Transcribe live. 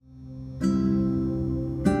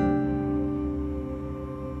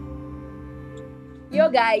Yo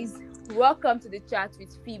guys, welcome to the chat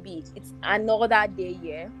with Phoebe. It's another day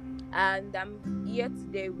here, and I'm here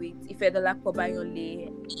today with Ifedola Kobayonle.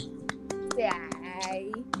 Say hi.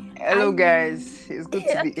 Hello, I guys. It's good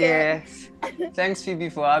to be okay. here. Thanks, Phoebe,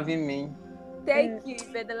 for having me. Thank you,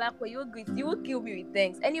 Ifedola, for your greet. You will kill me with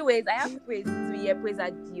thanks. Anyways, I have praise to hear praise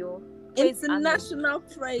Adio. Praise Arnold. International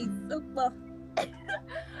praise. Super.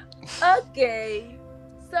 Okay.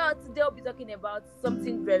 So today we'll be talking about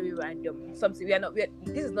something very random. Something we are not.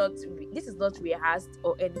 This is not rehearsed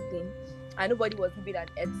or anything. And nobody was giving an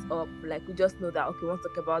heads up. Like we just know that okay, we want to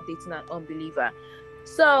talk about dating an unbeliever.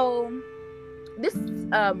 So this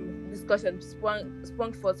discussion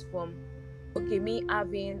sprung forth from okay me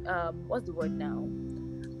having what's the word now?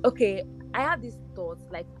 Okay, I have this thought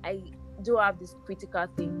like I do have this critical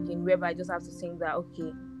thinking whereby I just have to think that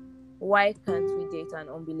okay, why can't we date an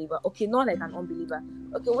unbeliever? Okay, not like an unbeliever.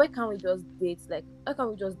 Okay, why can't we just date? Like, why can't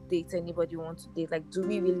we just date anybody we want to date? Like, do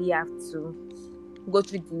we really have to go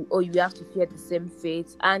through or you have to share the same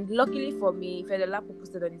fate? And luckily for me, Fedela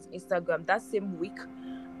posted on his Instagram that same week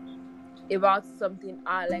about something.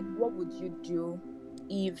 Like, what would you do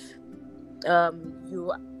if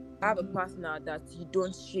you have a partner that you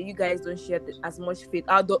guys don't share as much faith,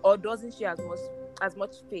 or doesn't share as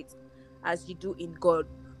much faith as you do in God?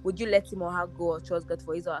 Would you let him or her go or trust God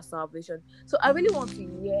for his or her salvation? So I really want to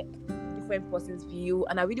hear different person's view,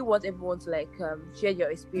 and I really want everyone to like share your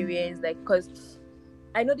experience, like because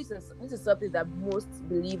I know this is something that most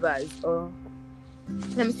believers, or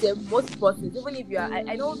let me say most persons, even if you are,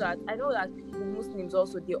 I know that Muslims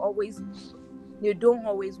also they don't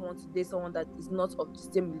always want to date someone that is not of the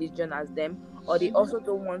same religion as them, or they also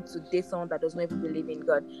don't want to date someone that does not even believe in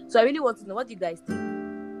God. So I really want to know, what do you guys think?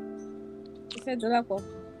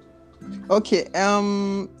 Okay.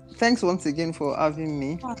 Thanks once again for having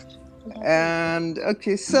me. And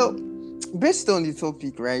okay, so based on the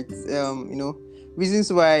topic, right?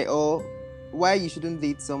 Reasons why you shouldn't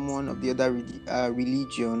date someone of the other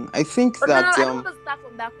religion. I think But that no, I don't want to start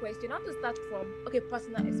from that question. I want to start from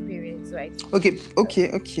personal experience, right? Okay.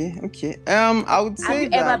 I would Have say you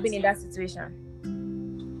ever that been in that situation?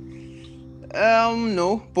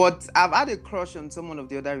 no, but I've had a crush on someone of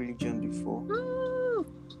the other religion before.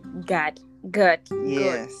 God, good.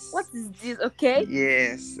 Yes. What is this? Okay.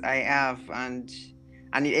 Yes, I have, and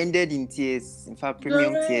it ended in tears. In fact,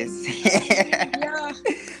 premium tears. Yeah.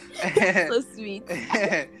 So sweet.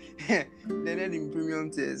 They ended in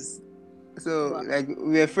premium tears. So Wow. like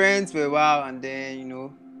we were friends for a while, and then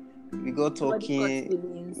we got Body cut talking.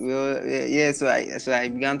 feelings. Well, yeah. So I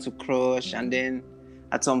began to crush, and then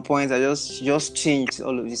at some point she just changed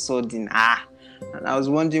all of a sudden. And I was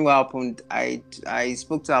wondering what happened. I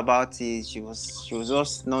spoke to her about it. She was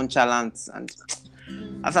just nonchalant, and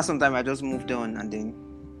after some time I just moved on, and then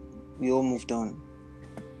we all moved on.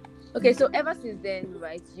 Okay, so ever since then,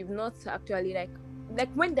 right? You've not actually like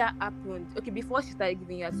when that happened. Okay, before she started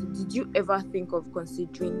giving you attitude, did you ever think of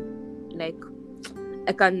considering like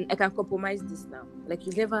I can compromise this now? Like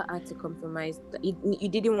you never had to compromise. You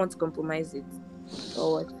didn't want to compromise it,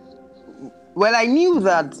 or what? Well, I knew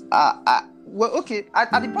that. Okay.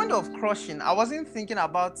 At the point of crushing, I wasn't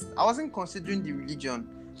considering the religion,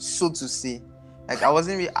 so to say. Like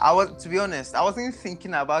to be honest, I wasn't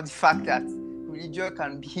thinking about the fact that religion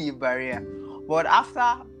can be a barrier. But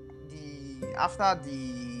after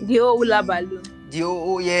The whole hula balloon.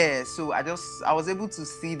 yeah. So I was able to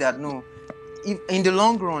see that no, if in the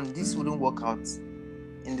long run this wouldn't work out.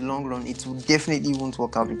 In the long run, it will definitely won't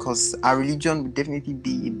work out because our religion will definitely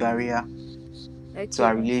be a barrier to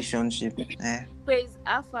our relationship. Praise,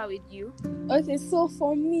 how far with you? Okay, so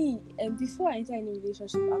for me, before I enter any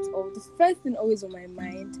relationship at all, the first thing always on my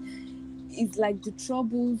mind is like the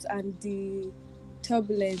troubles and the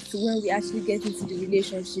turbulence when we actually get into the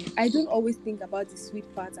relationship. I don't always think about the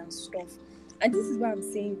sweet part and stuff. And this is why I'm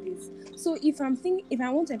saying this. So if I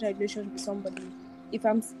want to enter a relationship with somebody, if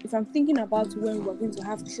I'm thinking about when we're going to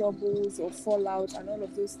have troubles or fallout and all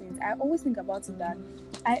of those things, I always think about it that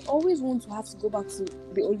I always want to have to go back to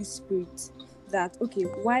the Holy Spirit. That okay,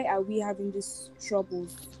 why are we having these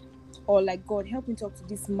troubles? Or like, God, help me talk to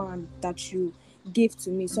this man that you gave to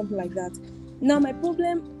me, something like that. Now, my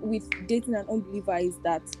problem with dating an unbeliever is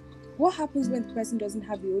that what happens when the person doesn't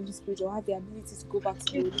have the Holy Spirit or have the ability to go back to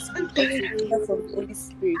the Holy Spirit or to hear from the Holy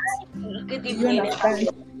Spirit? Good Do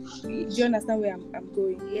you understand where I'm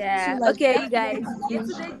going? Yeah. So, like, Okay, you guys.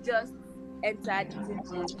 Yesterday just entered into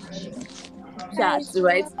the chat,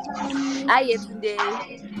 right? Hi, yesterday.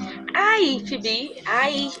 Hi, Phoebe.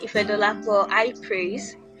 Hi, Ifedolapo. Hi,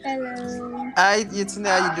 Praise. hello. Hi, Yetunde,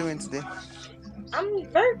 how are you doing today? I'm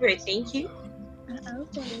very great, thank you.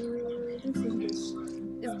 This English.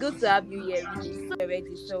 It's good to have you here, really. So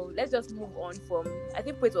already. So let's just move on from. I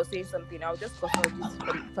think Pete was saying something. I'll just cut all this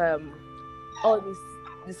from all these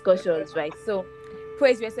discussions, right? So,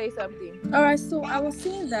 Praise, you're saying something. All right, so I was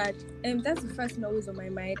saying that that's the first thing always on my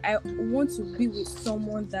mind. I want to be with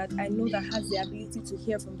someone that I know that has the ability to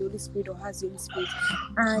hear from the Holy Spirit or has the Holy Spirit,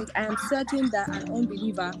 and I am certain that an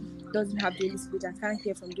unbeliever doesn't have the Holy Spirit and can't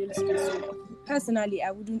hear from the Holy Spirit. So personally, I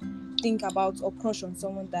wouldn't think about or crush on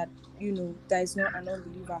someone that that is not an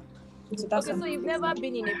unbeliever. So that's okay. So you've never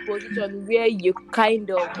been in a position where you kind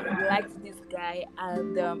of liked this guy,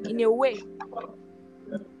 and in a way.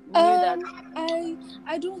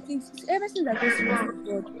 I don't think ever since I got serious with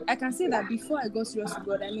God, I can say that before I got serious with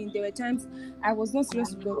God, I mean there were times I was not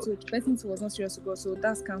serious with God, so the person was not serious with God, so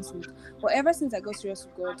that's cancelled. But ever since I got serious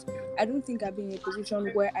with God, I don't think I've been in a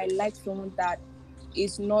position where I like someone that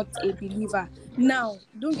is not a believer. Now,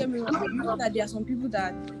 don't get me wrong, but you know that there are some people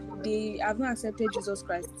that they have not accepted Jesus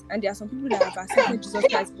Christ, and there are some people that have accepted Jesus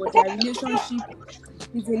Christ, but their relationship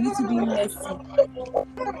is a little bit messy.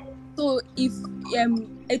 So if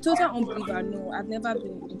a total unbeliever, no, I've never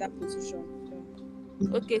been in that position.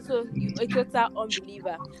 Okay, so a total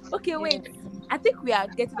unbeliever. Okay, wait. I think we are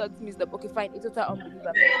getting all this mixed up. Okay, fine, a total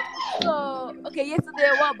unbeliever. So, okay,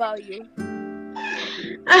 yesterday, what about you?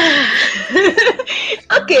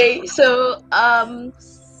 Okay, so I've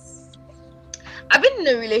been in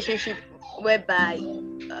a relationship whereby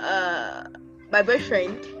my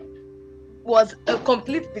boyfriend was a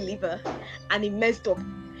complete believer and he messed up.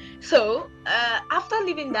 So after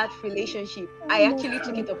leaving that relationship, I actually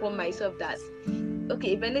took it upon myself that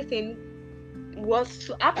okay, if anything was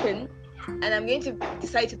to happen and I'm going to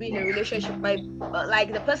decide to be in a relationship, like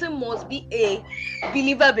the person must be a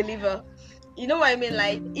believer. You know what I mean?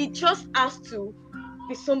 Like it just has to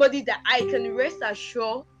be somebody that I can rest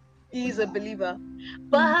assured is a believer.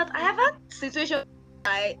 But I have had situations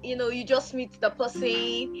you just meet the person,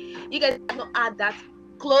 you guys have not had that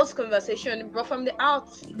close conversation, but from the out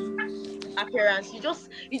appearance, you just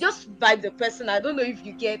vibe the person. I don't know if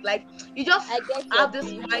you get like you just have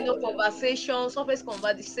this minor conversation, surface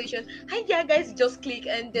conversation, and yeah, guys just click,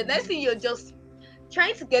 and the next thing you're just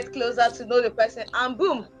trying to get closer to know the person, and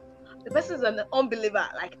boom, the person is an unbeliever,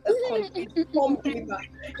 like a complete unbeliever.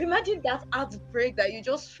 Imagine that heartbreak that you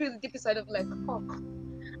just feel deep inside of like, fuck.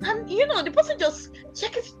 And the person just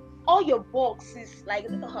checks all your boxes, like,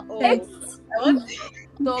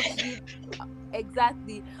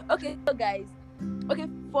 Exactly. Okay, so guys, okay,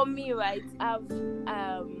 for me, right, I've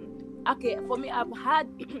had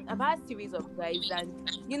I've had series of guys, and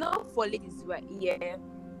for ladies right here,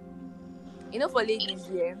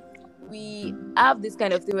 we have this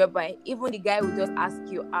kind of thing whereby even the guy will just ask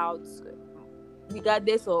you out,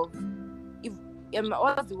 regardless of if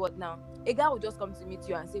what's the word now. A guy will just come to meet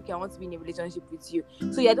you and say, okay, I want to be in a relationship with you.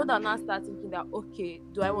 So you don't now start thinking that, okay,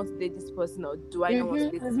 do I want to date this person or do I not want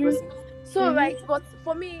to date this person? So right, but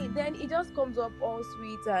for me, then it just comes up all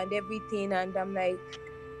sweet and everything, and I'm like,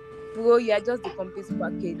 bro, you are just the complete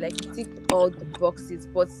package. Like you tick all the boxes,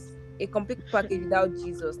 but a complete package without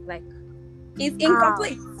Jesus, like it's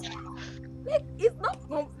incomplete. Like it's not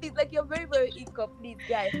complete. Like you're very, very incomplete,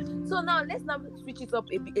 guy. So now let's switch it up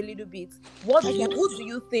a little bit. Who do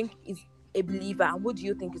you think is a believer and who do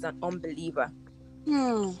you think is an unbeliever?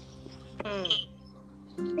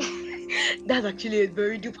 That's actually a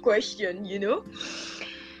very deep question,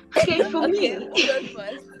 Okay, for me,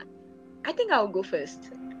 first. I think I'll go first.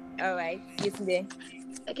 All right, yes, there.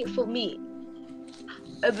 Okay, for me,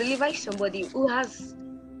 a believer is somebody who has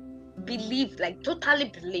totally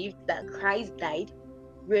believed that Christ died,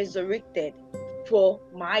 resurrected for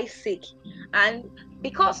my sake, and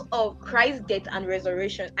because of Christ's death and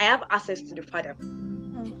resurrection, I have access to the Father.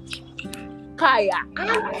 Kaya.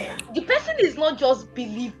 And the person is not just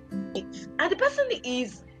believing it, and the person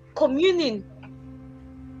is communing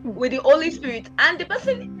with the Holy Spirit, and the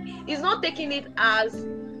person is not taking it as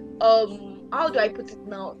how do I put it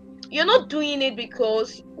now? You're not doing it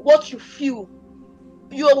because what you feel.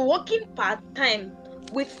 You're working part-time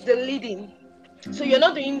with the leading, so you're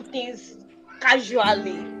not doing things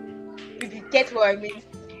casually, if you get what I mean.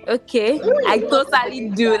 Okay, I totally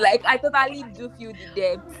do. Like I totally do feel the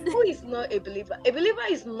depth. Who is not a believer? A believer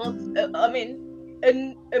is not.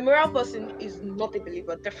 A moral person is not a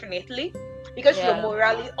believer, definitely, because you're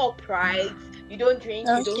morally upright. You don't drink,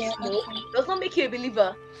 you don't smoke. Does not make you a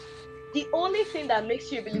believer. The only thing that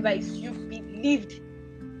makes you a believer is you believed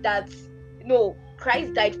that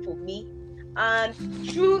Christ died for me, and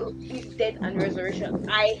through his death and resurrection,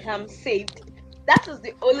 I am saved. That is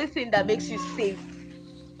the only thing that makes you saved.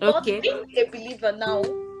 Okay. But being a believer now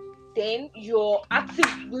then you're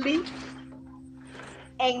actively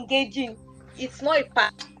engaging. It's not a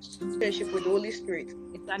partnership with the Holy Spirit.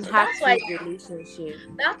 It's an So that's why active relationship.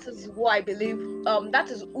 that is who I believe. That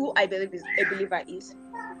is who I believe is a believer is.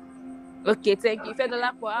 Okay, thank you.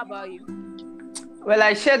 Fedolapo, how about you? Well,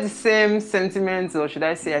 I share the same sentiments, or should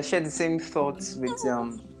I say, I share the same thoughts with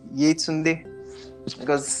Yetunde.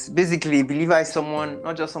 Because basically, a believer is someone,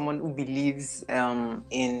 not just someone who believes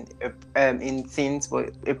in things,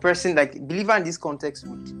 but a person like believer in this context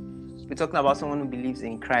would be talking about someone who believes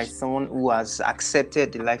in Christ, someone who has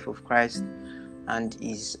accepted the life of Christ and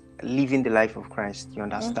is living the life of Christ. You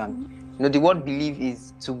understand? You know, the word believe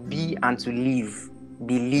is to be and to live.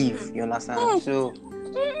 Believe. You understand? So.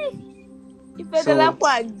 Fedolapo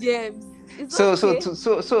and James. It's So okay.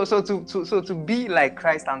 to be like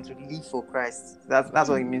Christ and to live for Christ. That's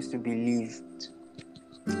what it means to believe.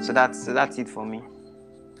 So that's it for me.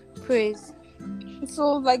 Praise.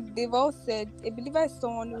 So, like they've all said, a believer is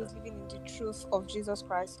someone who is living in the truth of Jesus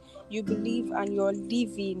Christ. You believe and you're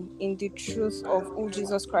living in the truth of who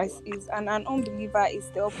Jesus Christ is. And an unbeliever is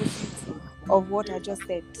the opposite of what I just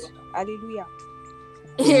said. Hallelujah.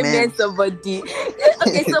 Amen, somebody.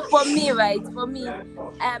 Okay, so for me, right? For me,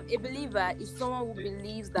 a believer is someone who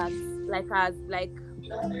believes that, like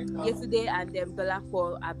yesterday and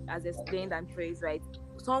Dolapo has explained and praised, right?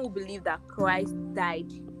 Someone who believes that Christ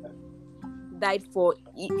died for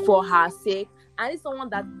her sake, and it's someone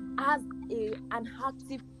that has an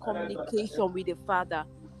active communication with the Father.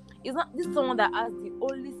 It's not this someone that has the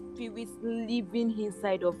Holy Spirit living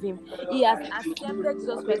inside of him. He has accepted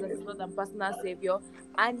Jesus Christ as his Lord and personal Savior,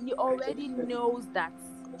 and he already knows that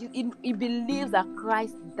he believes that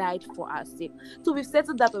Christ died for our sake. So we've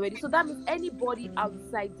settled that already. So that means anybody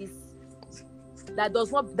outside this that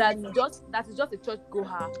is just a church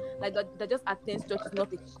goer, like that just attends church, is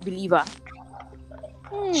not a believer.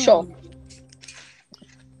 Sure.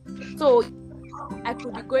 So I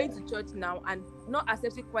could be going to church now and not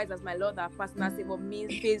accepting Christ as my Lord and personal Savior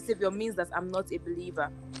means that I'm not a believer.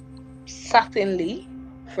 Certainly,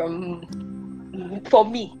 for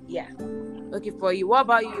me, yeah. Okay, for you, what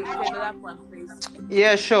about you? Fedolapo and Praise?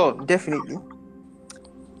 Yeah, sure, definitely.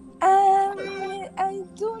 I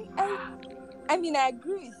mean, I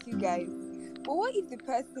agree with you guys. But what if the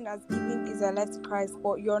person has given his life to Christ,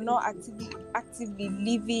 but you're not actively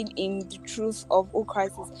living in the truth of who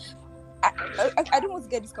Christ is? I don't want to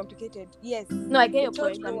get this complicated. Yes. No, I get your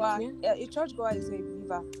point. A churchgoer is a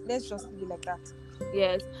believer. Let's just leave it like that.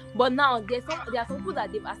 Yes, but now there are some people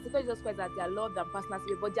that they've accepted Jesus Christ as their Lord and personal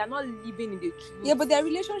Savior, but they are not living in the truth. Yeah, but their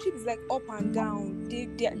relationship is like up and down. They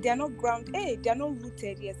are not grounded. Hey, they are not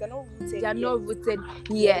rooted. Yes, they're not rooted. They are not rooted.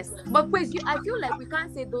 Yes, but Praise, I feel like we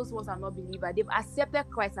can't say those ones are not believers. They've accepted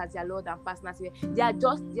Christ as their Lord and personal Savior. They are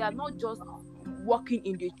not just walking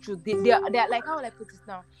in the truth. They are like, how will I put this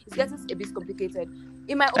now? It's getting a bit complicated.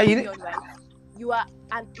 In my opinion, right? You are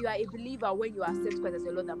a believer when you accept Christ as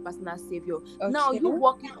your Lord and personal Savior. Okay. Now you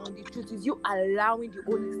walking on the truth is you allowing the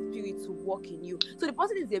Holy Spirit to walk in you. So the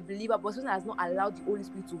person is a believer, but the person has not allowed the Holy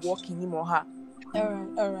Spirit to walk in him or her.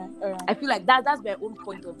 All right. I feel like that's my own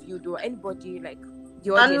point of view, though. Anybody like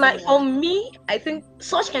the audience? For me, I think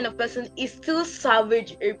such kind of person is still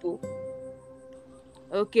salvageable.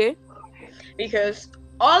 Okay. Because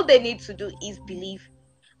all they need to do is believe.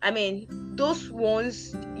 I mean, those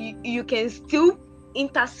ones you can still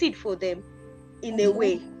intercede for them in a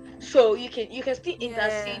way. So you can still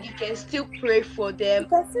intercede. You can still pray for them. You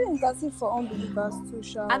can still intercede for unbelievers too,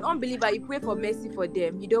 sure. An unbeliever, you pray for mercy for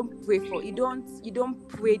them. You don't pray the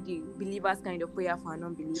believers kind of prayer for an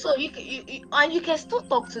unbeliever. So you can still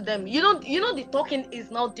talk to them. You know the talking is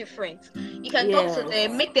not different. You can talk to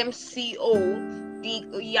them, make them see.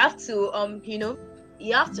 You have to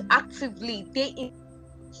actively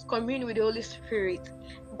commune with the Holy Spirit.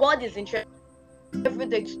 God is interested in every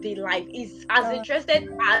day-to-day life. Is as interested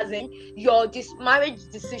as in your marriage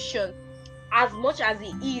decision as much as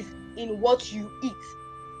he is in what you eat.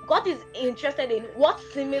 God is interested in what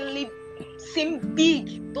seemingly seem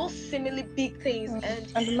big, those seemingly big things, and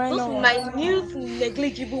those minute,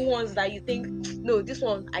 negligible ones that you think, no, this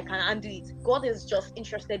one I can handle it. God is just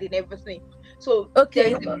interested in everything. So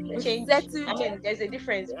okay, there's a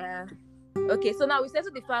difference. Yeah. Okay, so now we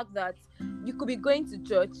settle the fact that you could be going to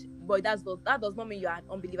church, but that does not mean you are an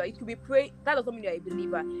unbeliever. You could be praying, that does not mean you are a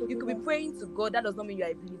believer. You could be praying to God, that does not mean you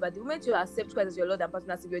are a believer. The moment you accept Christ as your Lord and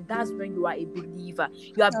personal Savior, that's when you are a believer.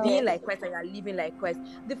 You are being like Christ and you are living like Christ.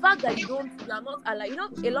 The fact that you are not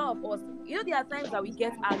allowed, a lot of us, there are times that we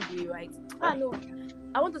get angry, right? I know.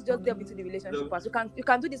 I want to just delve into the relationship part. You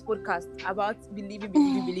can do this podcast about believing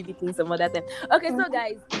things some other time. Okay, so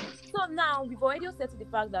guys, So now we've already settled the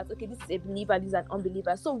fact that okay, this is a believer, this is an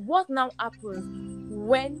unbeliever. So what now happens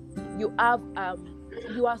when you have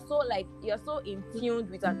you're so in tune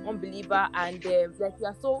with an unbeliever, and like you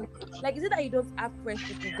are so like, is it that you don't have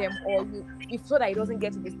friendship with them, or you feel that it doesn't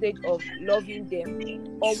get to the stage of loving them,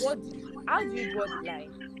 or how do you draw the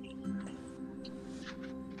line?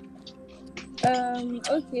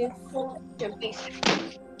 Okay. For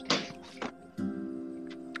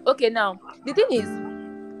Okay, now the thing is,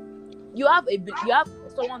 you have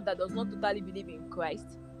someone that does not totally believe in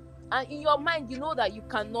Christ, and in your mind you know that you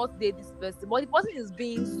cannot date this person, but the person is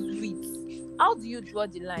being sweet. How do you draw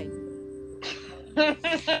the line?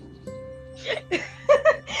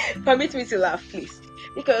 Permit me to laugh, please,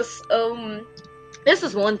 because this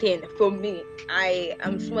is one thing for me. I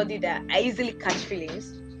am somebody that I easily catch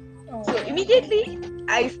feelings. So immediately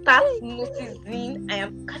I start noticing I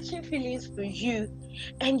am catching feelings for you,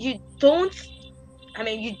 and you just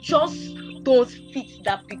don't fit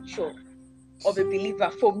that picture of a believer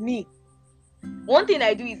for me. One thing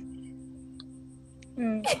I do is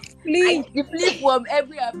I flee from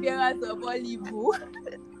every appearance of all evil.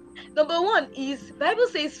 number one is Bible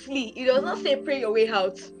says flee. It does not say pray your way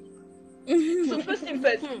out. So first thing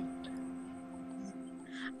first,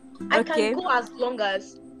 I can go as long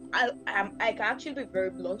as I can actually be very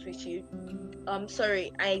blunt with you.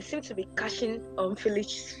 Sorry, I seem to be catching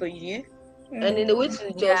feelings for you, and in a way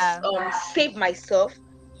to just save myself.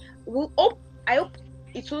 I hope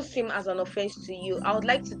it will seem as an offense to you. I would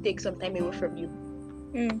like to take some time away from you.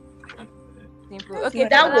 Simple. Okay,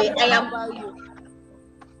 that way I am.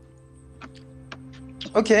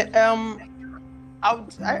 Okay.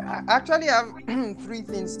 I actually have 3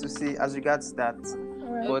 things to say as regards that,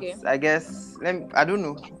 but I guess I don't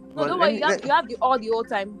know. No, don't worry. You have the whole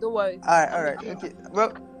time. Don't worry. All right. Okay.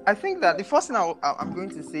 Well, I think that the first thing I'm going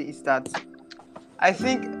to say is that I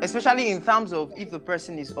think, especially in terms of if the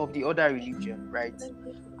person is of the other religion, right?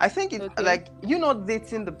 I think it's like you not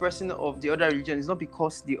dating the person of the other religion is not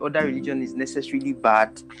because the other religion is necessarily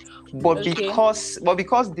bad, but because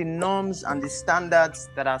the norms and the standards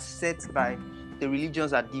that are set by the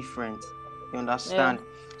religions are different. You understand? Yeah.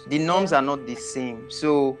 The norms are not the same,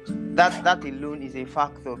 so that alone is a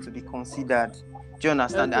factor to be considered. Do you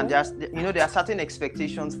understand? And there are certain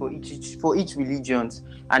expectations for each religion,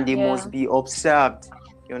 and they must be observed.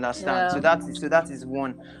 You understand? So that is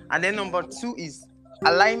one. And then number 2 is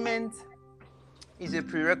alignment is a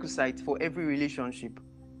prerequisite for every relationship.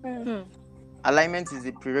 Alignment is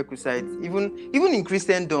a prerequisite. Even in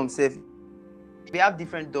Christendom, we have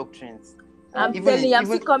different doctrines. I'm telling you, I'm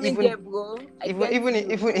still coming there, bro. Even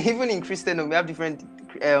in Christendom, we have different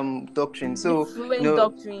doctrines. So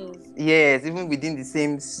doctrines. Yes, even within the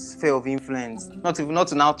same sphere of influence. Not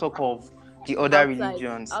to now talk of the other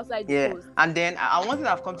religions. Outside and then one thing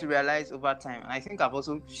I've come to realize over time, and I think I've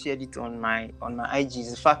also shared it on my IG,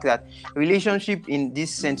 is the fact that relationship in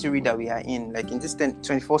this century that we are in, like in this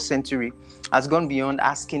 21st century, has gone beyond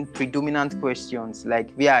asking predominant questions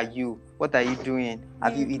like, where are you? What are you doing?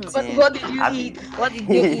 Have you eaten? What did you eat? What did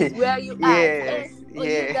you eat? Where are you at?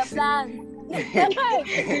 Yes.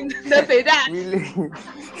 Don't say that.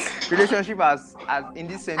 Relationship has in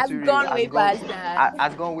this century has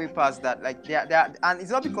gone way past that. Like they are, and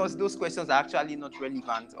it's not because those questions are actually not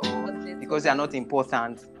relevant or because they are not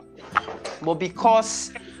important, but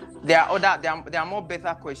because there are more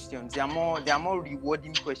better questions. There are more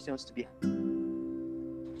rewarding questions to be.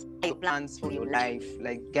 Your plans for your life,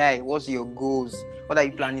 like, guy, what's your goals? What are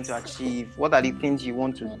you planning to achieve? What are the things you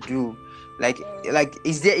want to do? Like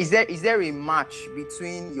is there a match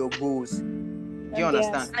between your goals? Do you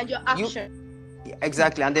understand? And your action.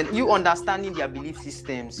 Exactly. And then you understanding their belief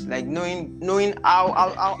systems, like knowing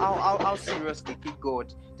how serious they take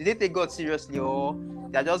God. Do they take God seriously, or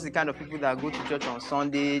they're just the kind of people that go to church on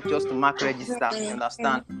Sunday just to mark register? You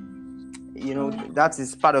understand? That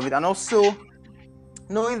is part of it. And also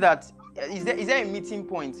knowing that is there a meeting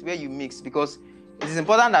point where you mix, because it is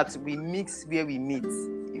important that we mix where we meet,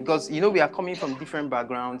 because we are coming from different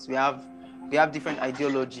backgrounds, we have different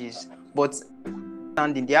ideologies, but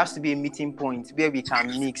there has to be a meeting point where we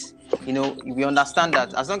can mix. We understand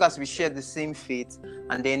that as long as we share the same faith,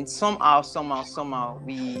 and then somehow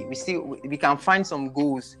we can find some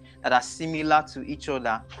goals that are similar to each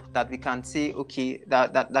other, that we can say, okay,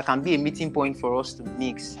 that can be a meeting point for us to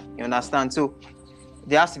mix. You understand? So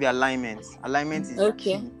there has to be alignment. Alignment is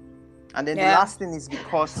key. And then the last thing is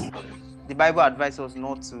because the Bible advises us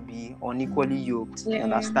not to be unequally yoked. You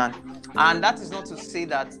understand? And that is not to say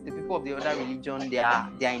that the people of the other religion they are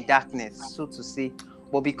in darkness, so to say.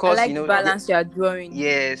 But because the balance you are drawing.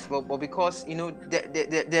 Yes, but because there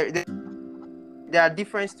there are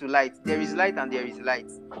difference to light. There is light and there is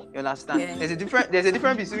light. You understand? Yeah. There's a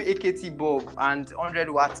difference between AKT bulb and 100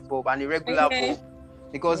 watt bulb and a regular bulb.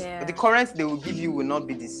 Because the current they will give you will not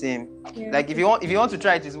be the same. Yeah. Like if you want to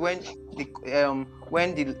try it, is when the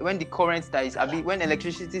current that is when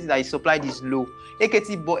electricity that is supplied is low.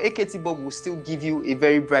 AKT bulb will still give you a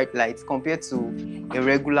very bright light compared to a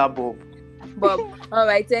regular bulb. Bob, all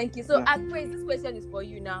right, thank you. So, Yeah. Akwe, this question is for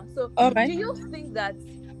you now. So, All right. do you think that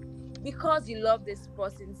because you love this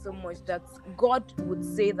person so much that God would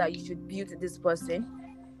say that you should build this person?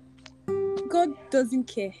 God doesn't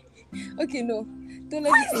care. Okay, no. Don't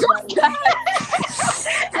let me say that.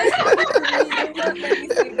 Don't let me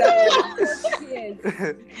say that. God cares.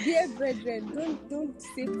 Dear brethren, don't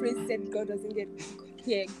say praise said God doesn't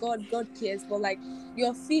care. God cares, but like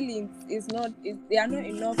your feelings they are not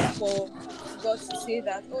enough for God to say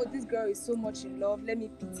that, oh, this girl is so much in love, let me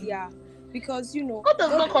pity her. Because God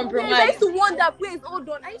does not I compromise. used to wonder, please hold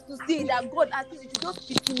on. I used to say that God at least you should just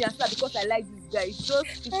pity me and stuff because I like this guy. It's just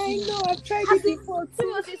pity I me. know I've tried As it in, before too.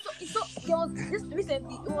 seriously, there was this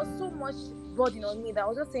recently. It was so much burden on me that I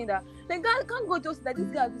was just saying that like God can't go just that this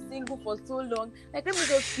guy has been single for so long. Like let me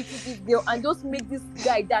just pity this girl and just make this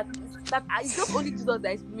guy that it's just only Jesus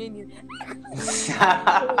that is remaining.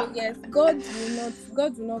 So yes, God will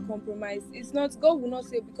not compromise. It's not God will not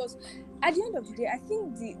say, because at the end of the day, I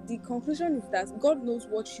think the conclusion is that God knows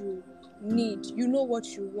what you need. You know what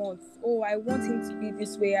you want. Oh, I want him to be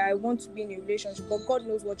this way. I want to be in a relationship, but God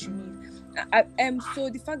knows what you need. So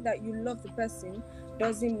the fact that you love the person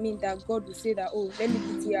doesn't mean that God will say that, oh, let me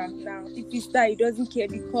pity her now. If it's that, he doesn't care,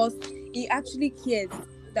 because he actually cares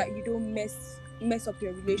that you don't mess up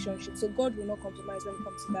your relationship. So God will not compromise when it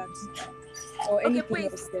comes to that or anything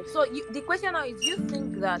wait. else there. So the question now is, you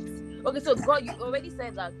think that so God, you already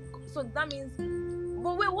said that, so that means,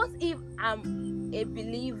 but wait, what if I'm a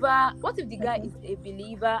believer? What if the guy is a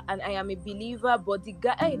believer and I am a believer, but the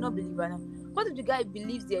guy is not believer now? What if the guy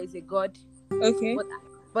believes there is a God, Okay.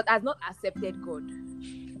 but has not accepted God?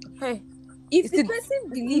 Hey, If It's the the- person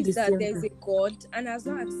the believes that same there is a God and has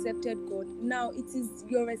not accepted God, now it is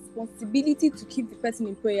your responsibility to keep the person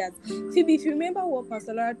in prayers. Phoebe, if you remember what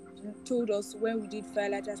Pastor Lara told us when we did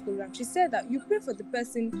Firelighter's program, she said that you pray for the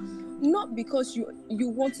person not because you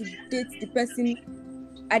want to date the person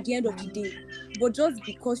at the end of the day, but just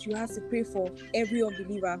because you have to pray for every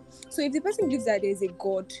unbeliever. So if the person believes that there is a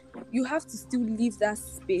God, you have to still leave that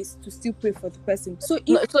space to still pray for the person. So if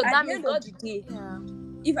No, so at that the means end God, of the day, yeah.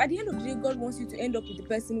 if at the end of the day God wants you to end up with the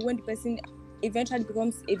person when the person eventually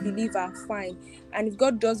becomes a believer, fine. And if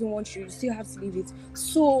God doesn't want you, you still have to leave it.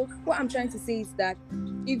 So what I'm trying to say is that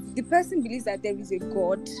if the person believes that there is a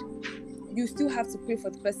God, you still have to pray for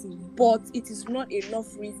the person, but it is not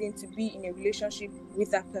enough reason to be in a relationship with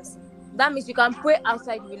that person. That means you can pray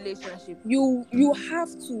outside relationship. You have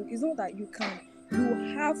to. It's not that you can.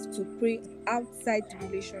 You have to pray outside the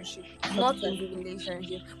relationship, Not in the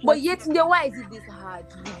relationship. But yet, why is it this hard?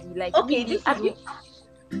 Really? Like, Okay, really,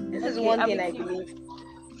 this is one thing I believe.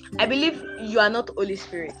 I believe you are not Holy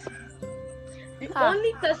Spirit. The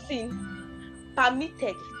only person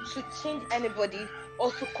permitted to change anybody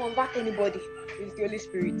or to convert anybody is the Holy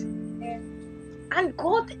Spirit. And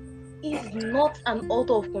God is not an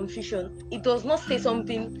author of confusion. It does not say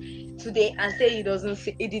something today and say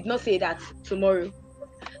it did not say that tomorrow.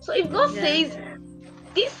 So if God says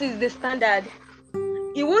this is the standard,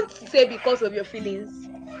 he won't say because of your feelings.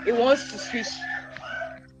 He wants to switch.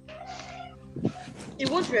 He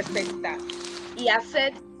won't respect that. He has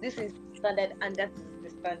said this is the standard and that is the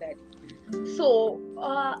standard. So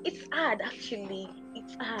it's hard actually.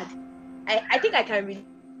 It's hard. I think I can read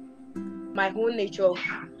my whole nature.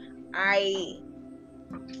 I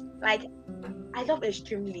love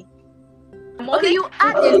extremely. Okay, you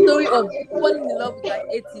add a story of falling in love with an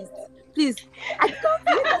atheist. Please.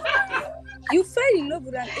 You fell in love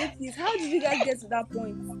with an atheist. How did you guys get to that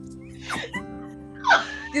point?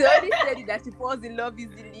 She already said it that she falls in love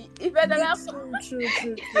easily. If I don't have True.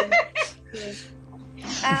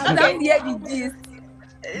 I'm here with this.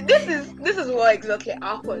 This is what exactly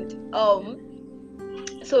happened.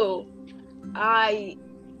 So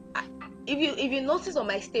if you notice on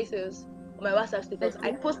my status, on my WhatsApp status,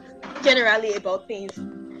 I post generally about things.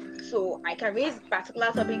 So I can raise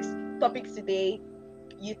particular topics today.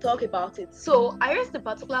 You talk about it. So I raised a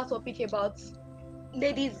particular topic about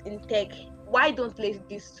ladies in tech. Why don't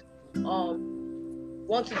ladies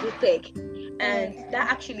want to do tech? And that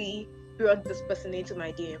actually brought this person into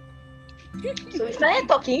my DM. So we started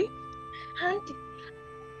talking, and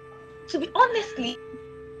to be honestly,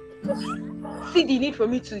 see the need for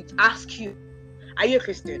me to ask you, are you a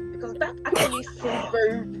Christian? Because that actually seems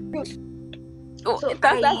very good. Oh, So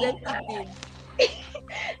that's I, everything.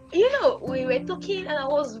 we were talking and I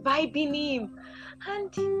was vibing him,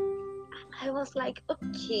 and I was like,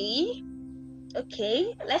 okay,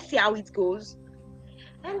 let's see how it goes.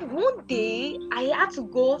 And one day I had to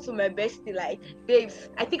go to my bestie, like, babes,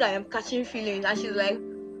 I think I am catching feelings. And she's like,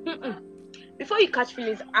 mm-mm. Before you catch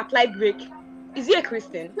feelings, apply break. Is he a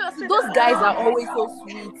Christian? I Seriously, said, those guys are always so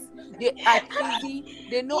sweet. They are easy.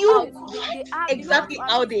 They know how you to. They know how to exactly have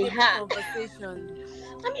how this they stable have. conversation.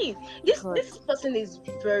 I mean, this God. this person is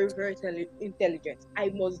very, very intelligent. I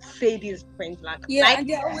must say this point blank. Yeah, Like, and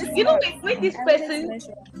they're always you know, smart. when this I wanted to person,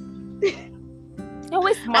 mention. They're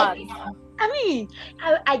always smart. I mean,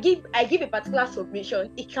 I give a particular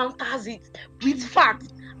submission, it counters it with facts.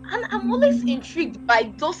 And I'm always intrigued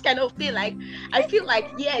by those kind of things. Like, I feel like,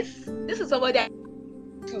 yes, this is somebody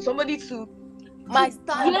to My hear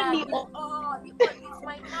standard me is up. it's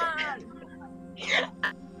my man.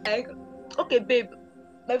 Like, okay, babe,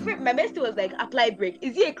 my bestie was like, apply break.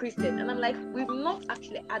 Is he a Christian? And I'm like, we've not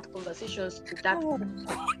actually had conversations to that Oh,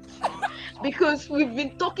 because we've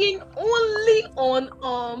been talking only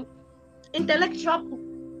on intellectual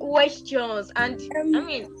questions. And I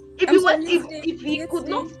mean, if I'm he was sorry, if he could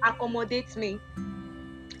not yesterday, accommodate me,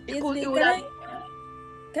 it yesterday, would have.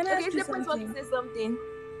 can I Okay, ask if you the prince wants something? to say something,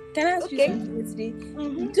 Can I ask you Okay. something yesterday?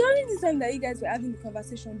 Mhm. During the time that you guys were having the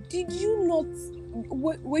conversation, did you not,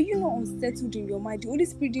 were you not unsettled in your mind? The Holy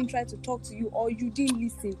Spirit didn't try to talk to you, or you didn't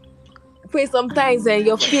listen? pray sometimes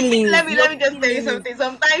your feelings. Let me your just tell you feelings. something.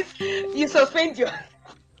 Sometimes you suspend your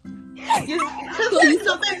So you sometimes your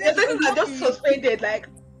suspended the senses Holy are just Spirit. suspended. Like,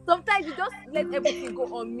 Sometimes you just let everything go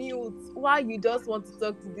on mute while you just want to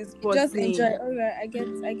talk to this person. Just enjoy. All right, I get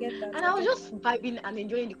that. and I was just vibing and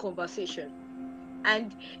enjoying the conversation.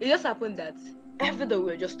 And it just happened that every day we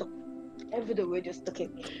were just talking. Every day we were just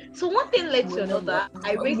talking. So one thing led to another.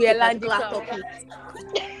 I raised We a are landing particular sound. topic.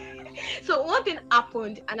 So one thing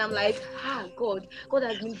happened, and I'm like, God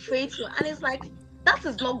has been faithful. And it's like, that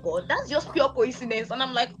is not God. That's just pure coincidence. And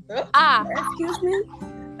I'm like, huh? Ah, Excuse me.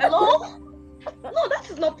 Hello? No, that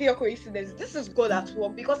is not pure coincidence. This is God at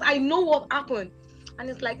work because I know what happened. And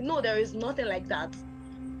it's like, no, there is nothing like that.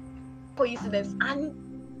 Coincidence. And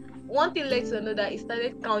one thing led to another. It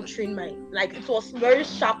started countering like, it was very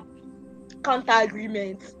sharp counter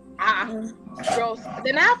agreement. Bros.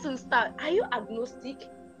 Then I had to start. Are you agnostic?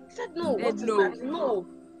 He said, no. What is no. that? No.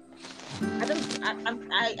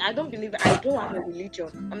 I don't believe it. I don't have a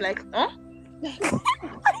religion. I'm like, huh?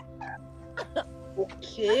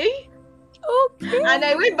 Okay. And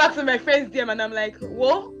I went back to my friend's DM and I'm like,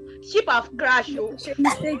 whoa, ship have crashed. Oh.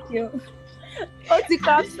 Mistake you. Oh, the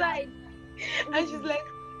capside. And she's like,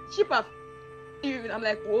 ship have. I'm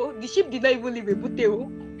like, whoa, the ship did not even leave a buteo.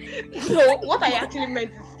 So what I actually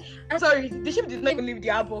meant is, sorry, the ship did not even leave the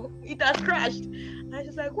harbor. It has crashed. And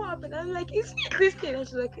she's like, what happened? I'm like, is he a Christian? And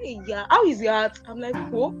she's like, hey, yeah. How is your heart? I'm like,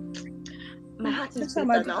 whoa, my heart is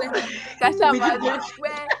better now. Okay. Let's go to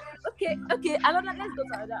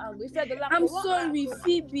another angle. I'm sorry,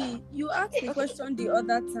 Phoebe. You asked the question the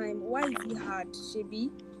other time. Why is it hard, Shebi?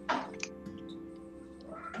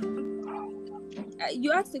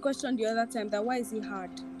 You asked the question the other time that why is it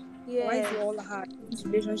hard? Yeah. Why is it all hard? This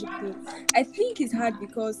relationship thing. I think it's hard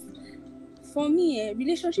because for me,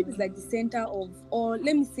 relationship is like the center of, or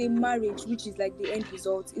let me say marriage, which is like the end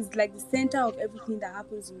result, is like the center of everything that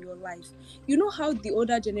happens in your life. You know how the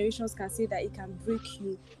older generations can say that it can break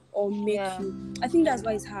you or make you. I think that's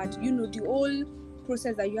why it's hard. You know, the whole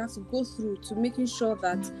process that you have to go through to making sure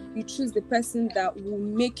that you choose the person that will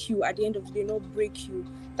make you at the end of the day, not break you.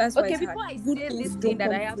 That's why it's hard. Before I Good say things this don't thing that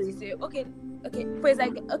come I have free. to say, praise,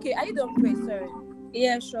 like, are you done, praise? Sorry.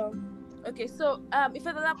 Yeah, sure. Okay, so if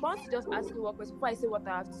I want to just ask you one question before I say what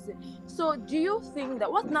I have to say. So, do you think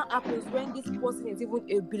that what now happens when this person is even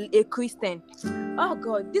a Christian? Oh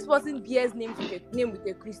God, this person bears name with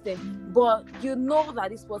a Christian, but you know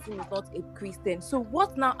that this person is not a Christian. So,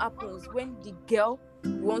 what now happens when the girl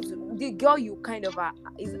you kind of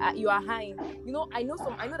you are high? You know, I know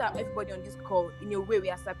that everybody on this call, in a way,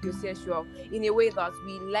 we are sapiosexual. In a way that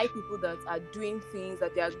we like people that are doing things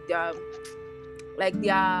that they are. Like they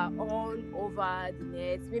are all over the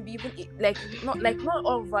net, maybe even not all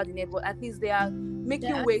over the net, but at least they are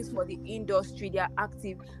making waves for the industry. They are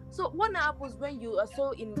active. So what happens when you are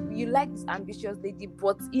you like this ambitious lady,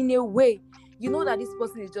 but in a way you know that this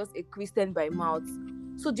person is just a Christian by mouth?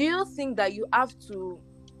 So do you think that you have to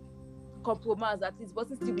compromise that this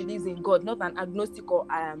person still believes in God, not an agnostic or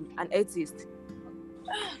an atheist?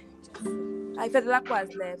 I felt like was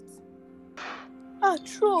left.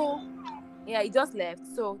 True. Yeah, he just left.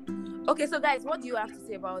 So, okay, so guys, what do you have to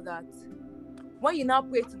say about that? when you now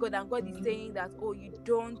pray to God and God is saying that, oh, you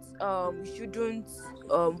shouldn't,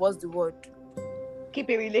 what's the word? Keep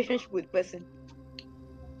a relationship with person.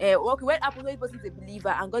 Okay, when happens when the person is a believer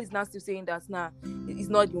and God is now still saying that it's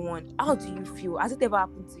not the one, how do you feel? Has it ever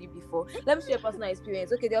happened to you before? Let me share a personal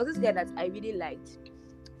experience. Okay, there was this guy that I really liked.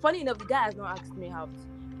 Funny enough, the guy has not asked me out,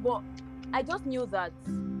 but I just knew that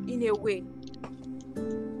in a way,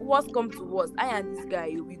 what's come to worst, I and this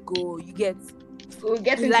guy, we go, you get. We'll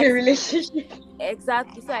get He into a likes- relationship.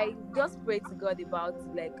 Exactly. So I just pray to God about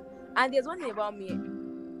and there's one thing about me,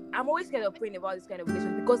 I'm always scared of praying about this kind of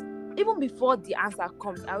relationship because even before the answer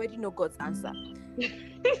comes, I already know God's answer.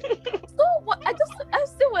 So what? I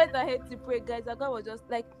still went ahead to pray, guys. And God was just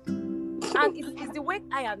like, and it's the way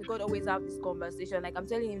I and God always have this conversation. Like I'm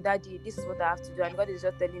telling him, Daddy, this is what I have to do, and God is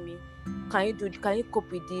just telling me, can you cope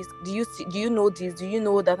with this? Do you know this? Do you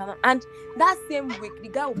know that? And that same week, the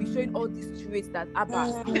guy will be showing all these traits that Abba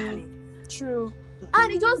has told me. True.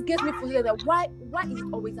 And it just gets me frustrated that why is it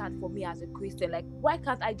always hard for me as a Christian? Like, why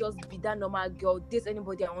can't I just be that normal girl, date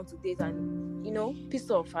anybody I want to date, and piss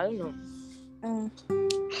off? I don't know.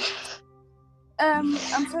 I'm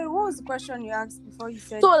sorry, what was the question you asked before you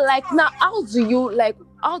said? So like now, how do you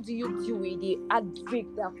deal with the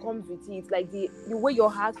heartbreak that comes with it? Like the way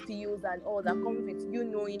your heart feels and all that comes with you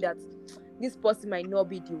knowing that this person might not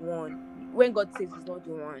be the one when God says he's not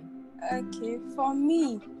the one. Okay, for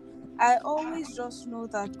me, I always just know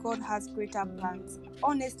that God has greater plans.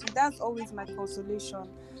 Honestly, that's always my consolation.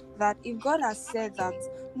 That if God has said that,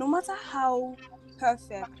 no matter how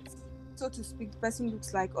perfect, so to speak, the person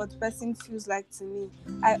looks like or the person feels like to me,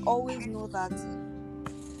 I always know that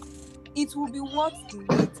it will be worth the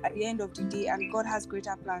wait at the end of the day, and God has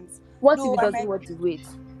greater plans. What if it doesn't worth the wait?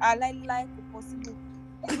 I like possible.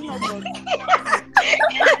 Is it not God?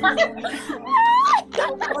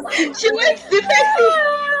 She likes the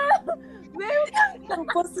So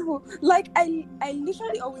possible. Like I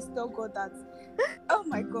literally always tell God that, oh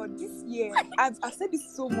my God, this year I've said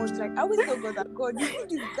this so much. Like I always tell God that, God, you see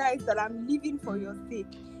these guys that I'm living for your sake.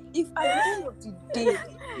 If at the end of the day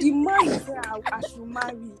the man is there I should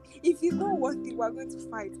marry, if he's not worth it, we're going to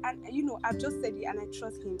fight. And I've just said it and I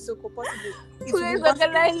trust him. So possible. Please,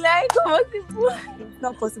 possible. It's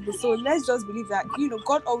not possible. So let's just believe that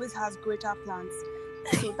God always has greater plans.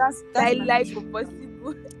 So that's I my like vision.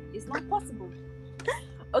 possible. It's not possible.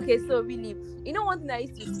 Okay, so really, one thing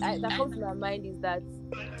that comes to my mind is that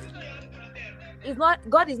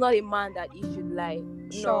God is not a man that he should lie.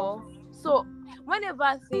 Sure. No. So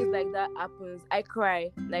whenever things like that happens, I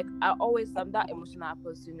cry. Like I'm that emotional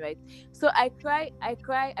person, right? So I cry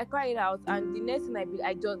it out, and the next thing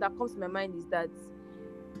that comes to my mind is that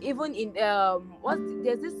even in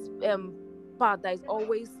there's this part that is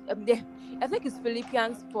always there. I think it's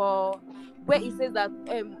Philippians 4, where it says that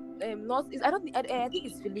I think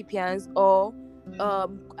it's Philippians or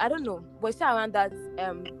I don't know, but it's around that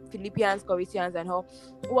Philippians, Corinthians, and all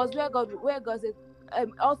was where God said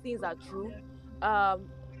all things are true.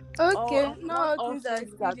 Okay, all things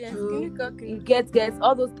are true. You get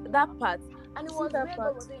all those that part, and it was where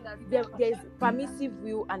God was saying that there's permissive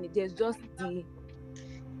will and there's just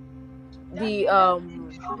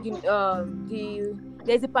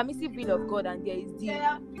there's a permissive will of God and there is the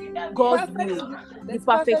God's will, the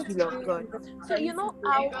perfect will of God. So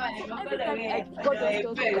how every time God just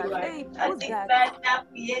tells me that, hey, who's that?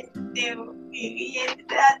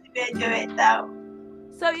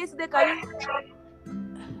 So yesterday, can you?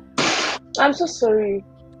 I'm so sorry.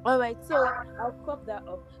 All right, so I'll crop that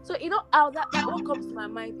up. So how that what comes to my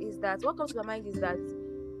mind is that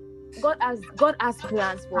God has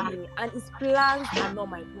plans for me, and His plans are not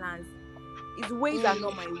my plans. His ways are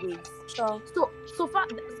not my ways. Sure. So far,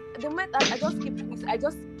 the moment I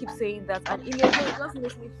just keep saying that, and in a way, it just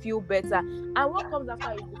makes me feel better. And what comes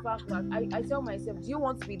after is the fact that I tell myself, do you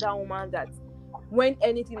want to be that woman that when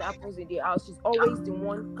anything happens in the house, she's always the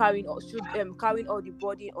one carrying all the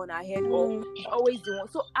burden on her head, or she's always the one.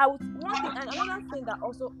 So one thing, and another thing that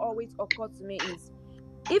also always occurs to me is,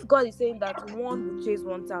 if God is saying that one will chase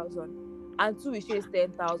 1,000 and two will chase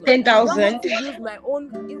 10,000, 10,000. I want to use my own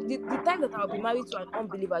the time that I'll be married to an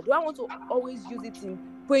unbeliever. Do I want to always use it in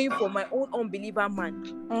praying for my own unbeliever man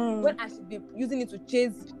when I should be using it to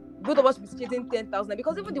chase? Both of us should be chasing 10,000,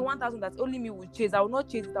 because even the 1,000 that only me will chase, I will not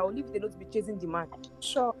chase it. I will leave it alone to be chasing the man.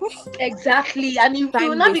 Sure. Exactly, and you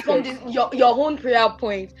will not become your own prayer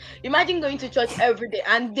point. Imagine going to church every day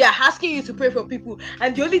and they are asking you to pray for people,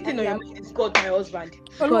 and the only thing on your mind is God, my husband.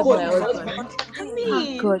 God, my husband. I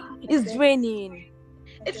mean, God, it's draining.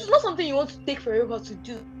 It's not something you want to take forever to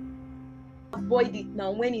do. avoid it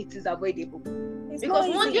now when it is avoidable. It's Because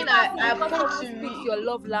not one easy. thing I've Because come someone to speaks read. your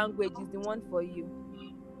love language is the one for you.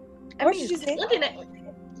 What did you say?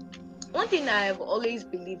 One thing I've always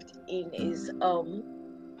believed in is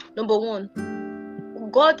number one,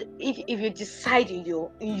 God, if you decide in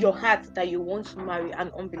your heart that you want to marry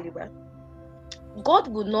an unbeliever, God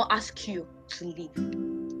would not ask you to leave.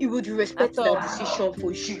 He would respect At all. that decision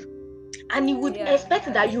for you. And he would Yeah.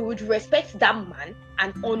 expect that you would respect that man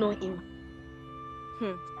and honor him.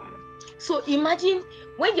 So imagine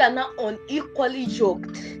when you are not unequally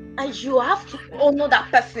yoked and you have to honor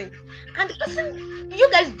that person. And the person, you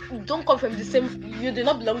guys don't come from the same, you do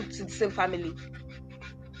not belong to the same family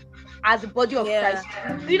as the body of Yeah. Christ.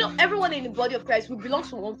 You know, everyone in the body of Christ, we belong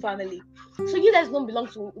to one family. So you guys don't belong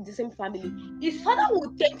to the same family. His father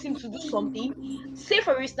would tempt him to do something. Say,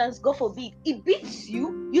 for instance, God forbid, he beats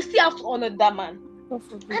you, you still have to honor that man. God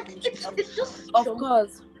forbid. And it's just Of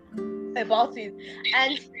course. about it.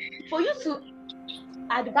 And for you to,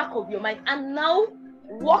 at the back of your mind, and now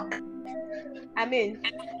walk,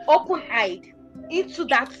 open-eyed into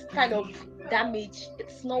that kind of damage,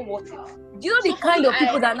 it's not worth it. Do you know So the for kind me, of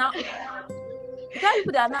people that now the kind of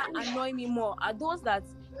people that now annoy me more are those that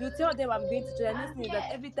you tell them I'm going to church and next thing is that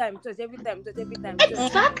every time church.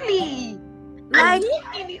 Exactly. Like, And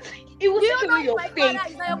it will do you take know away your my faith. father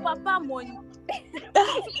is not your papa money?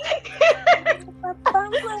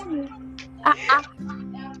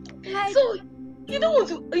 Like, So you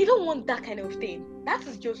don't want that kind of thing. That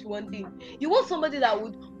is just one thing. You want somebody that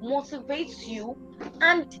would motivate you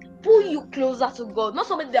and pull you closer to God, not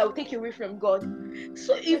somebody that will take you away from God.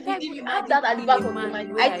 So if can't you even have imagine that at the being back a of your man mind,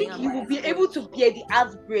 the way I I think am you at will be this able point. to bear the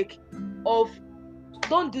heartbreak of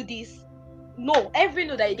don't do this. No, every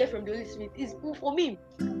no that you get from the Holy Spirit is, for me,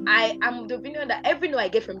 I am of the opinion that every no I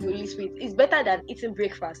get from the Holy Spirit is better than eating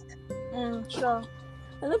breakfast. Sure.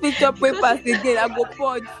 I don't be chop breakfast again. I go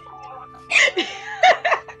purge.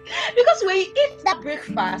 Because when you eat that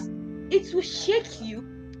breakfast, it will shake you.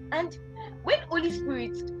 And when Holy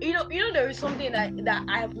Spirit, there is something that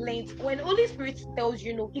I have learned. When Holy Spirit tells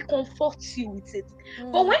you no, he comforts you with it.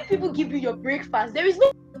 But when people give you your breakfast, there is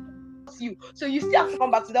no you, so you still have to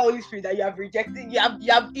come back to that Holy Spirit that you have rejected. You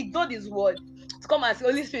have ignored his word to come and say,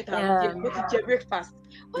 Holy Spirit, Yeah. go to your breakfast.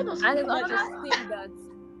 Why does And there's not another just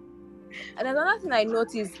thing I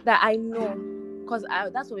noticed that I know, because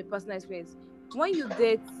that's from a personal experience. When you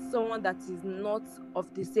date someone that is not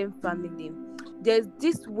of the same family, there's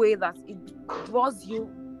this way that it draws you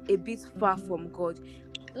a bit far from God.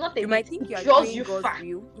 not a You bit, might think you are draws doing you God's far. will.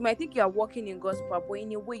 You might think you are walking in God's power, but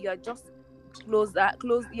in a way you are just close.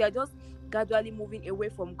 You are just gradually moving away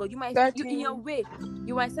from God. In your way,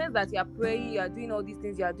 you might sense that you are praying, you are doing all these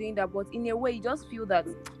things, you are doing that, but in a way, you just feel that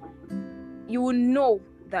you will know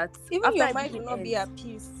that Even your after mind will everything not be ends- at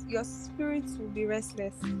peace. Your spirit will be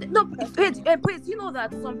restless. No, please, you know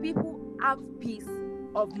that some people have peace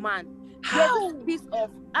of man. There's How? this peace of.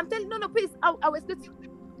 I'm telling. No, please. I will explain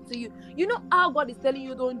to you. You know how God is telling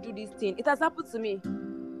you don't do this thing. It has happened to me.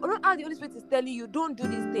 Or not how the Holy Spirit is telling you don't do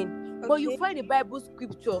this thing, but you find the Bible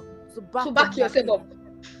scripture to back up yourself that up. thing.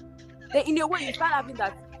 Then in a way you start having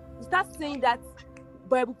that. You start saying that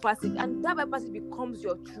Bible passage, and that Bible passage becomes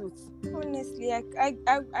your truth. Honestly, I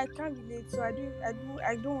can't relate. So I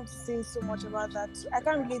don't want to say so much about that. I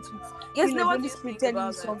can't relate with Yes, the what Holy do you Spirit think telling you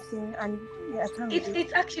about that? something, and I can't relate.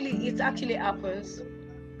 It actually happens.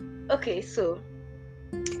 Okay, so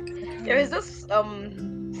there is this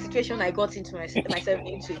situation I got into myself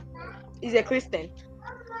into. He's a Christian,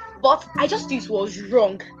 but I just knew it was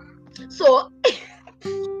wrong. So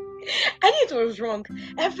I knew it was wrong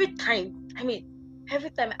every time. Every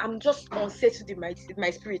time I'm just unsettled in my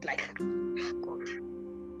spirit, like, God,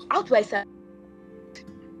 how do I say?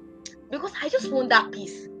 Because I just want that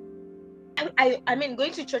peace.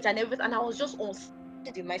 Going to church and everything, and I was just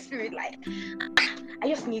unsettled in my spirit, like, I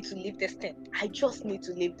just need to leave this thing.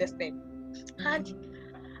 And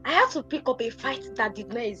I had to pick up a fight that did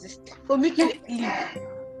not exist for me to leave.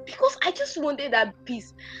 Because I just wanted that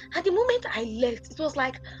peace. At the moment I left, it was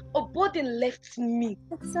like a burden left me.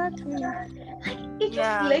 Exactly. Like, it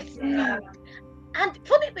just left me. And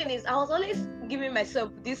funny thing is, I was always giving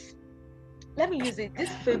myself this, let me use it, this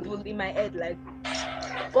fable in my head, like,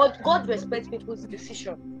 but God respects people's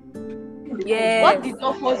decision. Yeah. God did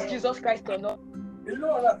not force Jesus Christ or not.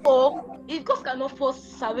 Or if God cannot force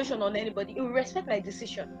salvation on anybody, He will respect my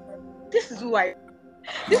decision. This is who I.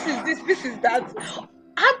 This is that.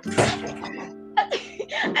 And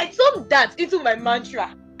I turned that into my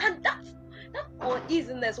mantra, and that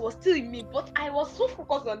uneasiness was still in me, but I was so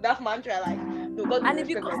focused on that mantra, like, no, God will And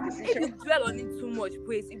respect my if decision. you dwell on it too much,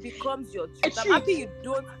 please, it becomes your truth. A I'm happy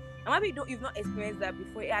truth. And maybe you've not experienced that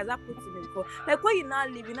before. It has happened to me before. Like when you now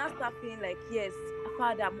live, you now start feeling like, yes,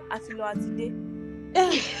 Father, I'm Atilo today.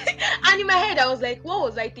 And in my head, I was like, what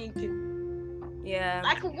was I thinking? Yeah.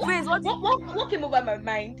 Like, Praise, what came over my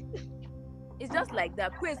mind? It's just like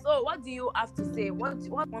that. Praise, so what do you have to say? What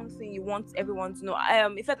one thing you want everyone to know?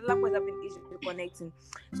 In fact, that point I've been connecting.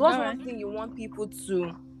 So what's one thing you want people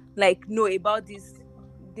to like know about this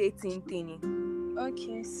dating thingy?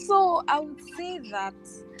 Okay, so I would say that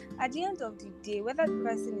at the end of the day, whether the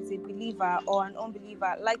person is a believer or an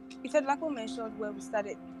unbeliever, like Ifedlako mentioned when we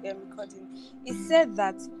started recording, it said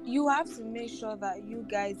that you have to make sure that you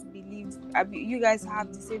guys believe, you guys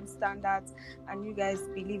have the same standards and you guys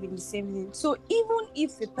believe in the same thing. So even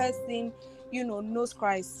if the person, knows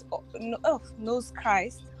Christ,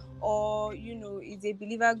 or is a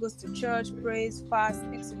believer, goes to church, prays, fasts,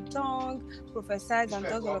 speaks in tongues, prophesies, and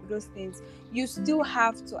does all of those things, you still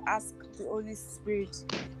have to ask the Holy Spirit.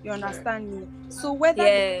 You understand me? So whether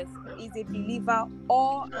the person is a believer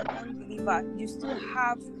or an unbeliever, you still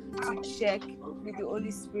have to check with the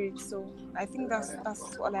Holy Spirit. So I think that's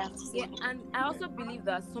all I have to say. Yeah, and I also believe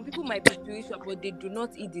that some people might be spiritual, but they do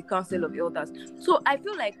not heed the counsel of elders. So I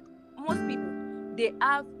feel like most people, they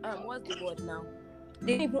have what's the word now?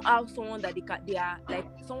 They even have someone that they are like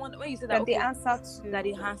someone when you say that they answer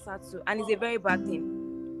to, and it's a very bad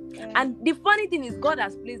thing. Yeah. And the funny thing is, God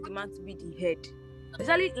has placed the man to be the head.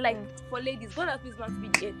 Especially like for ladies, God has placed the man to be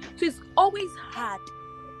the head. So it's always hard.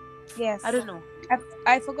 Yes. I don't know.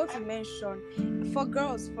 I forgot to mention, for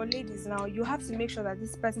girls, for ladies now, you have to make sure that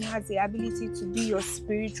this person has the ability to be your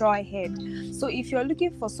spiritual head. So if you're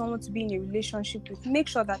looking for someone to be in a relationship with, make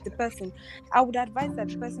sure that I would advise that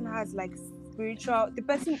the person has like the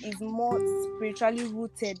person is more spiritually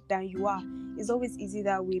rooted than you are. It's always easy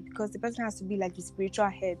that way because the person has to be like the spiritual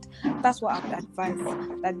head. That's what I would advise,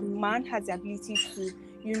 that the man has the ability to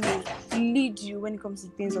lead you when it comes to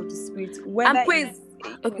things of the spirit. Whether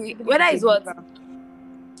it's what,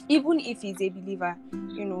 even if he's a believer,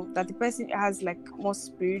 that the person has like more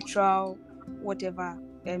spiritual whatever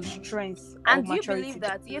strength. And do you believe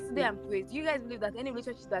that yesterday and praise? Do you guys believe that any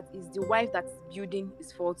relationship that is the wife that is building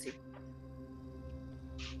is faulty?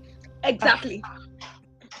 Exactly.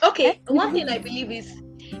 Okay, one thing I believe is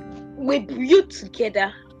we build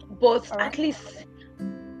together, but at least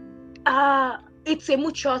it's a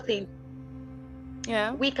mutual thing.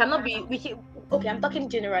 Yeah. We cannot be okay, I'm talking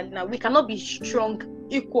generally now. We cannot be strong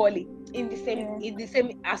equally in the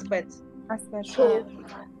same aspect. So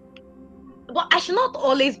but I should not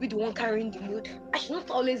always be the one carrying the load. I should not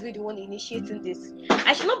always be the one initiating this.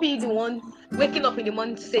 I should not be the one waking up in the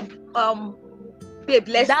morning to say, babe,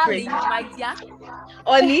 let's pray. My dear.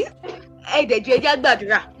 Only, no.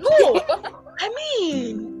 I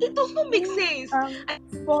mean, it does not make sense.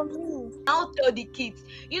 For me, I'll tell the kids,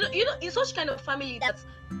 in such kind of family that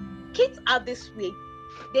kids are this way.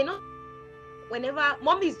 They know whenever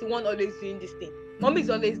mommy is the one always doing this thing. Mommy is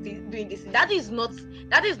always doing this thing. That is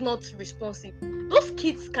not responsive. Those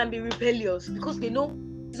kids can be rebellious because they know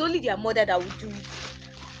it's only their mother that will do it.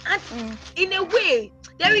 And in a way,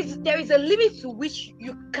 there is a limit to which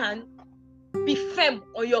you can be firm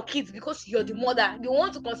on your kids because you're the mother. You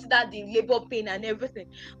want to consider the labor pain and everything.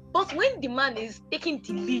 But when the man is taking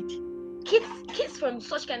the lead, kids from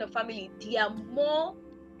such kind of family, they are more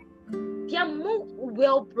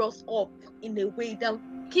well brought up in a way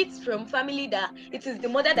than kids from family that it is the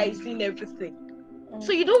mother that is doing everything.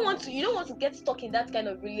 So you don't want to get stuck in that kind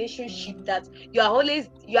of relationship that you are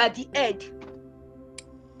the head.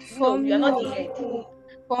 You're not the head.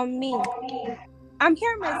 For me, I'm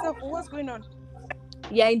hearing myself. What's going on?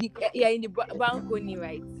 Yeah, in the balcony,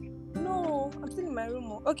 right? No, I'm still in my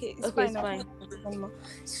room. Okay, it's okay, fine.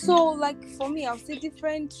 So, like for me, I'll say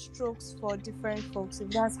different strokes for different folks. If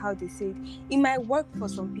that's how they say it, it might work for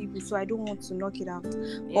some people. So I don't want to knock it out.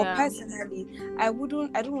 But personally, I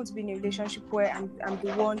don't want to be in a relationship where I'm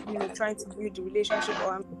the one trying to build the relationship,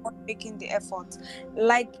 or I'm the one making the effort.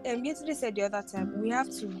 Like yesterday said the other time, we have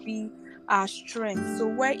to be our strength. So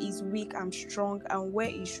where is weak, I'm strong, and where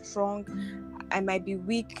is strong, I might be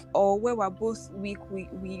weak, or where we're both weak, we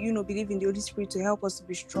believe in the Holy Spirit to help us to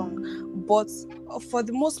be strong. But for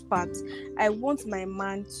the most part, I want my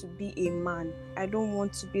man to be a man. I don't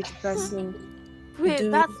want to be the person. Wait,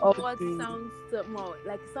 that's what sounds more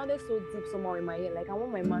like. It sounded so deep somehow in my head. Like I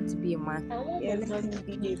want my man to be a man. I want my man to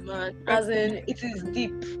be a man. As in, it is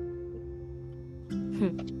deep.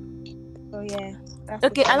 So yeah.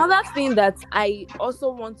 Okay, another thing that I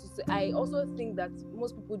also want to say, I also think that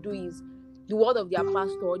most people do is the word of their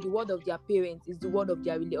pastor or the word of their parents is the word of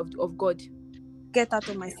their of God. Get out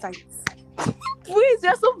of my sight. Please,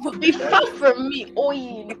 you're so Be far from me, oh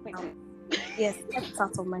ye iniquity. Yes, that's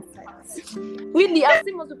out of my sight. Really, I've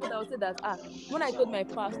seen most people that will say that when I told my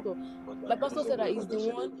pastor said that he's the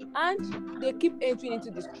one, and they keep entering into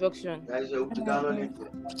destruction. I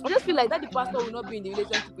just feel like that the pastor will not be in the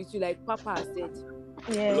relationship with you, like Papa has said.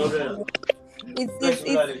 Yeah.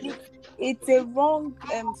 It's a wrong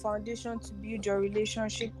foundation to build your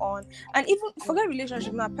relationship on. And even forget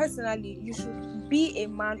relationship now, personally, you should be a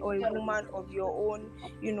man or a woman of your own,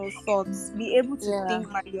 thoughts. Be able to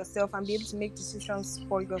think by yourself and be able to make decisions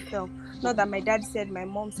for yourself. Not that my dad said, my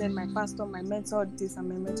mom said, my pastor, my mentor this and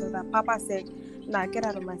my mentor that. Papa said, nah, get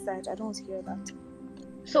out of my sight. I don't want to hear that.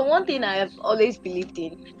 So one thing I have always believed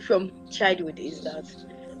in from childhood is that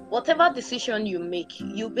whatever decision you make,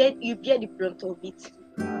 you bear the brunt of it.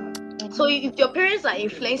 So if your parents are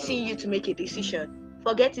influencing you to make a decision,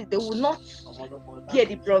 forget it, they will not bear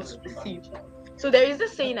the brunt with you. So there is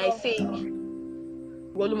this saying I say,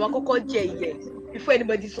 before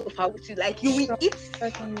anybody suffer with you, like you will eat,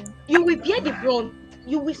 you will bear the brunt,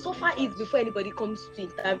 you will suffer it before anybody comes to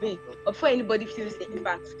intervene or before anybody feels the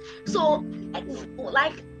impact. So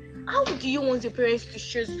like, how do you want your parents to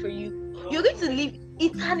choose for you? You're going to live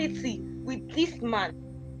eternity with this man.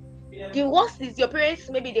 The worst is your parents,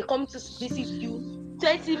 maybe they come to visit you 2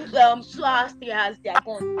 hours, 3 hours, they are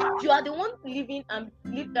gone. You are the one living and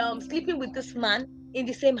sleeping with this man in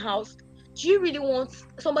the same house. Do you really want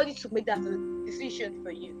somebody to make that decision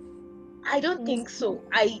for you? I don't think so.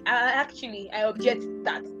 I object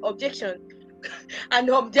that objection, and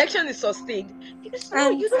the objection is sustained because no,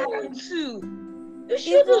 you don't want to. You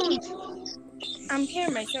shouldn't. I'm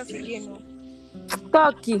hearing myself again.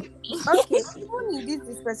 Talking. Okay, even in this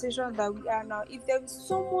dispensation that we are now, if there is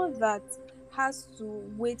someone that has to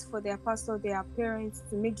wait for their pastor, their parents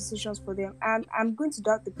to make decisions for them, I'm going to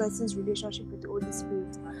doubt the person's relationship with the Holy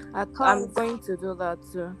Spirit. I'm going to do that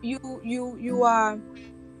too.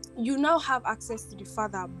 You now have access to the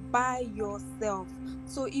Father by yourself.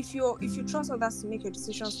 So if you trust others to make your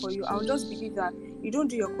decisions for you, I'll just believe that you don't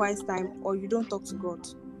do your quiet time or you don't talk to God.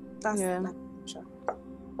 That's my picture.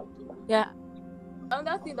 Yeah.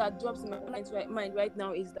 Another thing that drops in my mind right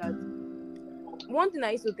now is that one thing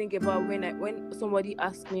I used to think about when somebody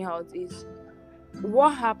asks me out is,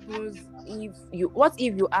 what happens if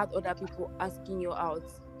you had other people asking you out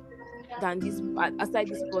than this, aside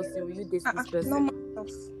this person, will you date this person? No.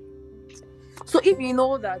 So if you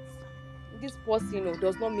know that this person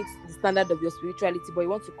does not meet the standard of your spirituality, but you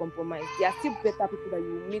want to compromise, there are still better people that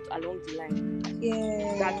you will meet along the line.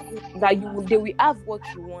 Yeah. They will have what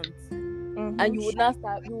you want. And you would now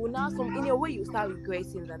in a way you start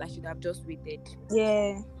regretting that I should have just waited.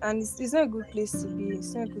 Yeah, and it's not a good place to be.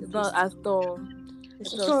 It's not at all.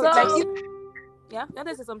 So like yeah, let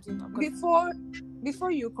me say something.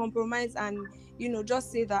 Before you compromise and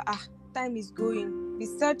just say that time is going, be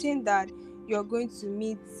certain that you're going to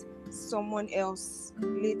meet someone else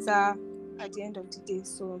later at the end of the day.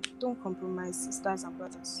 So don't compromise, sisters and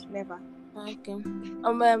brothers. Never. Okay.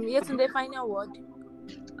 Yes, in the final word.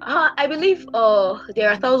 I believe there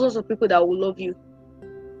are thousands of people that will love you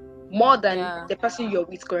more than the person you're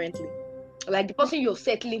with currently, like the person you're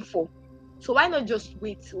settling for. So why not just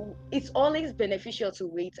wait? It's always beneficial to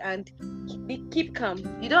wait and keep calm.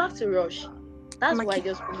 You don't have to rush. That's why I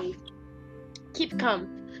just believe. Keep calm.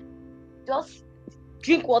 Just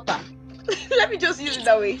drink water. Let me just use it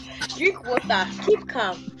that way. Drink water. Keep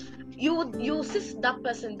calm. You'll see that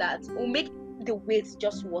person that will make the wait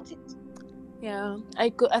just worth it. Yeah,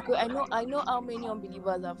 I know how many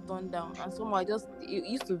unbelievers have gone down, and somehow it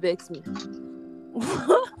used to vex me. But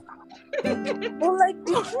like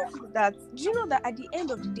the truth is that, do you know that at the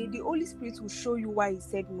end of the day, the Holy Spirit will show you why He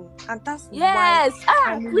said no, and that's why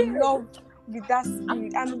I'm in love with that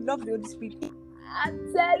Spirit. I'm in love with the Holy Spirit.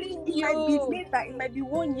 I'm telling you, it might be later, it might be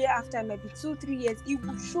 1 year after, it might be 2-3 years. It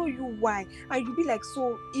will show you why, and you'll be like,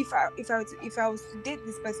 so if I was to date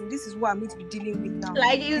this person, this is what I'm going to be dealing with now.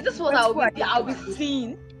 Like, is this what I'll be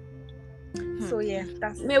seeing? So yeah,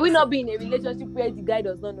 may we not be in a relationship where the guy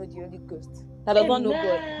does not know the Holy Ghost, that does not know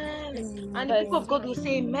God, and the people of God will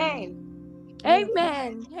say amen.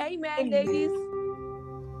 Amen, ladies.